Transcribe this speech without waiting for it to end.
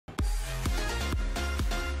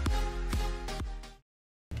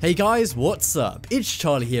Hey guys, what's up? It's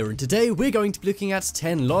Charlie here, and today we're going to be looking at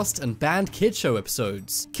 10 lost and banned kids show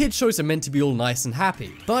episodes. Kids shows are meant to be all nice and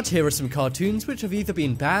happy, but here are some cartoons which have either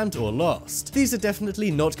been banned or lost. These are definitely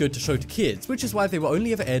not good to show to kids, which is why they were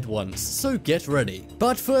only ever aired once, so get ready.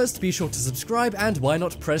 But first, be sure to subscribe, and why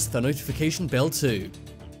not press the notification bell too.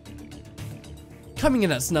 Coming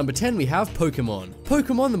in at number 10 we have Pokemon.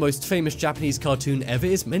 Pokemon, the most famous Japanese cartoon ever,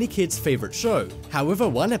 is many kids' favourite show. However,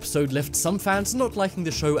 one episode left some fans not liking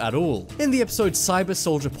the show at all. In the episode Cyber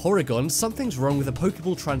Soldier Porygon, something's wrong with a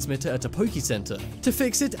Pokeball transmitter at a Poke Center. To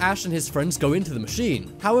fix it, Ash and his friends go into the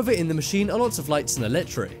machine. However, in the machine are lots of lights and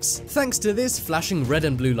electrics. Thanks to this, flashing red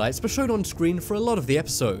and blue lights were shown on screen for a lot of the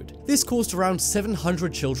episode. This caused around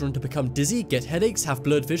 700 children to become dizzy, get headaches, have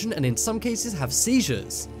blurred vision, and in some cases have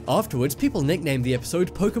seizures. Afterwards, people nicknamed the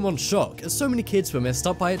episode Pokemon Shock, as so many kids were messed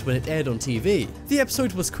up by it when it aired on TV. The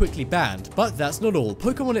episode was quickly banned, but that's not all.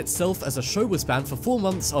 Pokemon itself as a show was banned for 4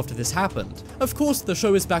 months after this happened. Of course, the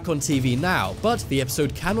show is back on TV now, but the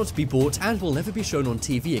episode cannot be bought and will never be shown on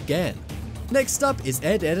TV again. Next up is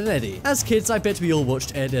Ed, Edd and Eddy. As kids, I bet we all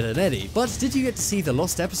watched Ed, Edd and Eddy, but did you get to see the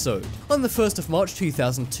lost episode? On the 1st of March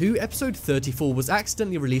 2002, episode 34 was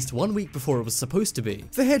accidentally released 1 week before it was supposed to be.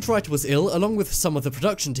 The head writer was ill along with some of the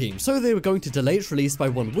production team, so they were going to delay its release by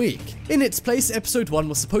 1 week. In its place, episode 1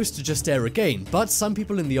 was supposed to just air again, but some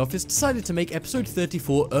people in the office decided to make episode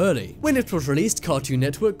 34 early. When it was released, Cartoon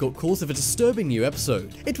Network got calls of a disturbing new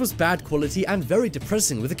episode. It was bad quality and very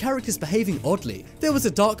depressing, with the characters behaving oddly. There was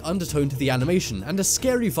a dark undertone to the animation and a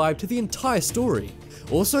scary vibe to the entire story.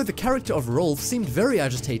 Also, the character of Rolf seemed very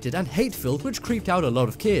agitated and hate-filled, which creeped out a lot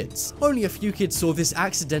of kids. Only a few kids saw this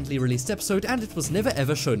accidentally released episode, and it was never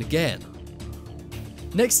ever shown again.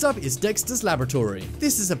 Next up is Dexter's Laboratory.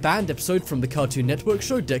 This is a banned episode from the Cartoon Network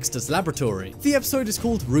show Dexter's Laboratory. The episode is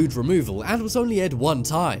called Rude Removal and was only aired 1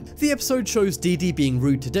 time. The episode shows Dee Dee being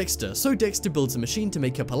rude to Dexter, so Dexter builds a machine to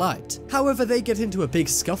make her polite. However, they get into a big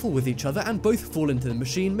scuffle with each other and both fall into the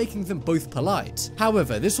machine, making them both polite.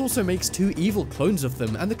 However, this also makes 2 evil clones of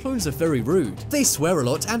them, and the clones are very rude. They swear a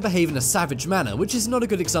lot and behave in a savage manner, which is not a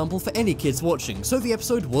good example for any kids watching, so the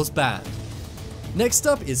episode was banned. Next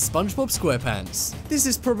up is SpongeBob SquarePants. This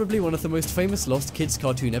is probably one of the most famous lost kids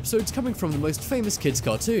cartoon episodes coming from the most famous kids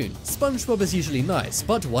cartoon. SpongeBob is usually nice,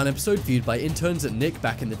 but one episode viewed by interns at Nick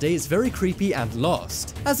back in the day is very creepy and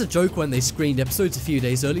lost. As a joke, when they screened episodes a few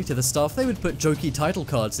days early to the staff, they would put jokey title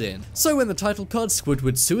cards in. So when the title card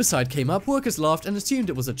Squidward's suicide came up, workers laughed and assumed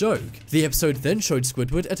it was a joke. The episode then showed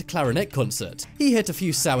Squidward at a clarinet concert. He hit a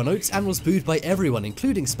few sour notes and was booed by everyone,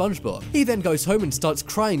 including SpongeBob. He then goes home and starts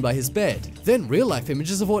crying by his bed. Then real-life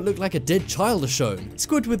images of what looked like a dead child are shown.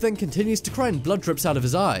 Squidward then continues to cry and blood drips out of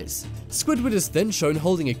his eyes. Squidward is then shown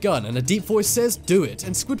holding a gun and a deep voice says, "Do it,"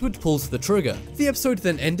 and Squidward pulls the trigger. The episode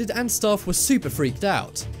then ended and staff were super freaked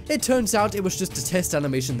out. It turns out it was just a test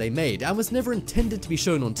animation they made and was never intended to be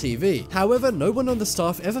shown on TV. However, no one on the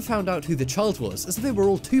staff ever found out who the child was, as they were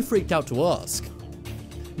all too freaked out to ask.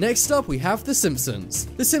 Next up we have The Simpsons.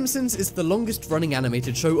 The Simpsons is the longest running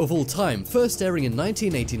animated show of all time, first airing in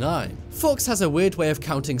 1989. Fox has a weird way of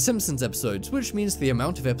counting Simpsons episodes, which means the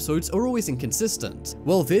amount of episodes are always inconsistent.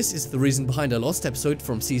 Well, this is the reason behind a lost episode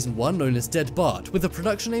from season 1 known as Dead Bart, with a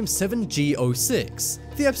production name 7G06.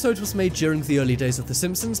 The episode was made during the early days of The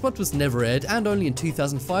Simpsons but was never aired, and only in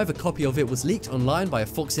 2005 a copy of it was leaked online by a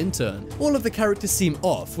Fox intern. All of the characters seem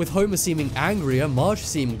off, with Homer seeming angrier, Marge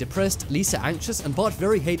seeming depressed, Lisa anxious, and Bart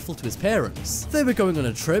very hateful to his parents. They were going on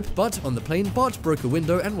a trip, but on the plane Bart broke a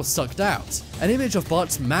window and was sucked out. An image of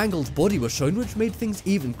Bart's mangled body was shown, which made things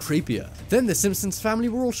even creepier. Then the Simpsons family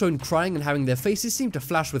were all shown crying and having their faces seem to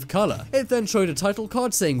flash with colour. It then showed a title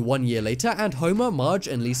card saying 1 year later, and Homer, Marge,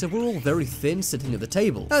 and Lisa were all very thin sitting at the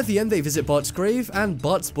table. At the end they visit Bart's grave, and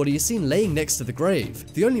Bart's body is seen laying next to the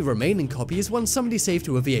grave. The only remaining copy is one somebody saved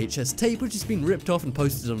to a VHS tape, which has been ripped off and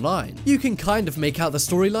posted online. You can kind of make out the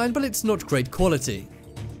storyline, but it's not great quality.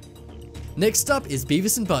 Next up is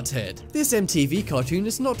Beavis and Butthead. This MTV cartoon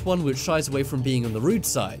is not one which shies away from being on the rude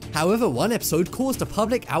side. However, one episode caused a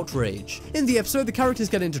public outrage. In the episode, the characters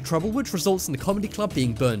get into trouble, which results in the comedy club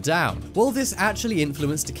being burned down. Well, this actually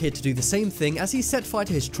influenced a kid to do the same thing as he set fire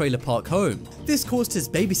to his trailer park home. This caused his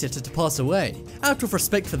babysitter to pass away. Out of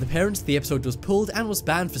respect for the parents, the episode was pulled and was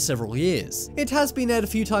banned for several years. It has been aired a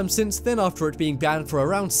few times since then, after it being banned for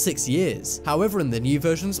around 6 years. However, in the new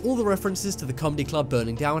versions, all the references to the comedy club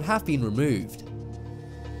burning down have been removed.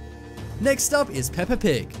 Next up is Peppa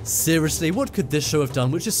Pig. Seriously, what could this show have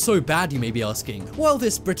done which is so bad, you may be asking? While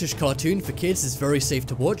this British cartoon for kids is very safe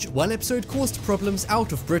to watch, one episode caused problems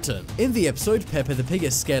out of Britain. In the episode, Peppa the Pig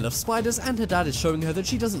is scared of spiders and her dad is showing her that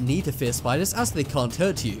she doesn't need to fear spiders as they can't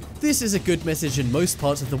hurt you. This is a good message in most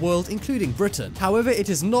parts of the world, including Britain. However, it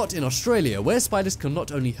is not in Australia, where spiders can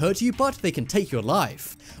not only hurt you, but they can take your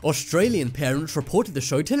life. Australian parents reported the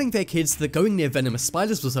show telling their kids that going near venomous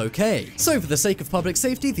spiders was okay. So for the sake of public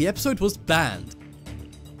safety, the episode was banned.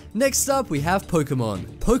 Next up, we have Pokemon.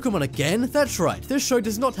 Pokemon again? That's right, this show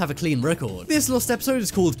does not have a clean record. This lost episode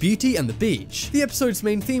is called Beauty and the Beach. The episode's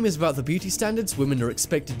main theme is about the beauty standards women are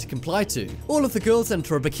expected to comply to. All of the girls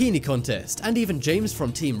enter a bikini contest, and even James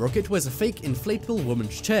from Team Rocket wears a fake inflatable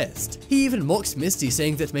woman's chest. He even mocks Misty,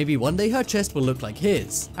 saying that maybe one day her chest will look like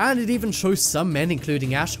his. And it even shows some men,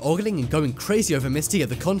 including Ash, ogling and going crazy over Misty at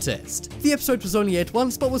the contest. The episode was only aired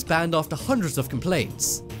once, but was banned after hundreds of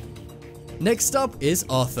complaints. Next up is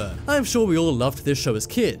Arthur. I'm sure we all loved this show as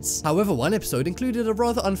kids. However, one episode included a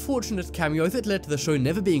rather unfortunate cameo that led to the show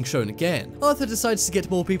never being shown again. Arthur decides to get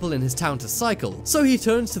more people in his town to cycle, so he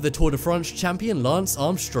turns to the Tour de France champion Lance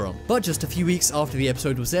Armstrong. But just a few weeks after the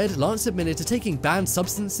episode was aired, Lance admitted to taking banned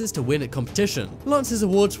substances to win at competition. Lance's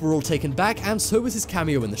awards were all taken back, and so was his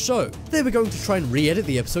cameo in the show. They were going to try and re-edit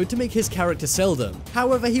the episode to make his character sell them.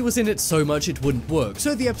 However, he was in it so much it wouldn't work,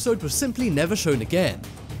 so the episode was simply never shown again.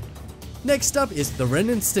 Next up is The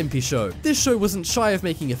Ren and Stimpy Show. This show wasn't shy of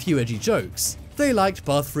making a few edgy jokes. They liked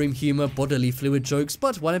bathroom humor, bodily fluid jokes,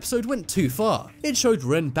 but one episode went too far. It showed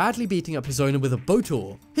Ren badly beating up his owner with a boat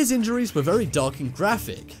oar. His injuries were very dark and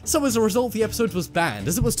graphic, so as a result the episode was banned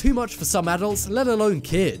as it was too much for some adults, let alone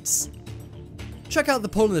kids. Check out the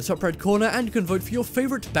poll in the top right corner and you can vote for your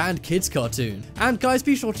favorite banned kids cartoon. And guys,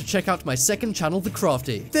 be sure to check out my second channel, The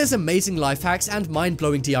Crafty. There's amazing life hacks and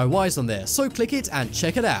mind-blowing DIYs on there, so click it and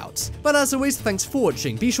check it out. But as always, thanks for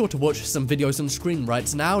watching. Be sure to watch some videos on screen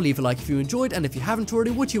right now, leave a like if you enjoyed, and if you haven't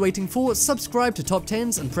already, what are you waiting for? Subscribe to Top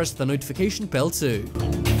 10s and press the notification bell too.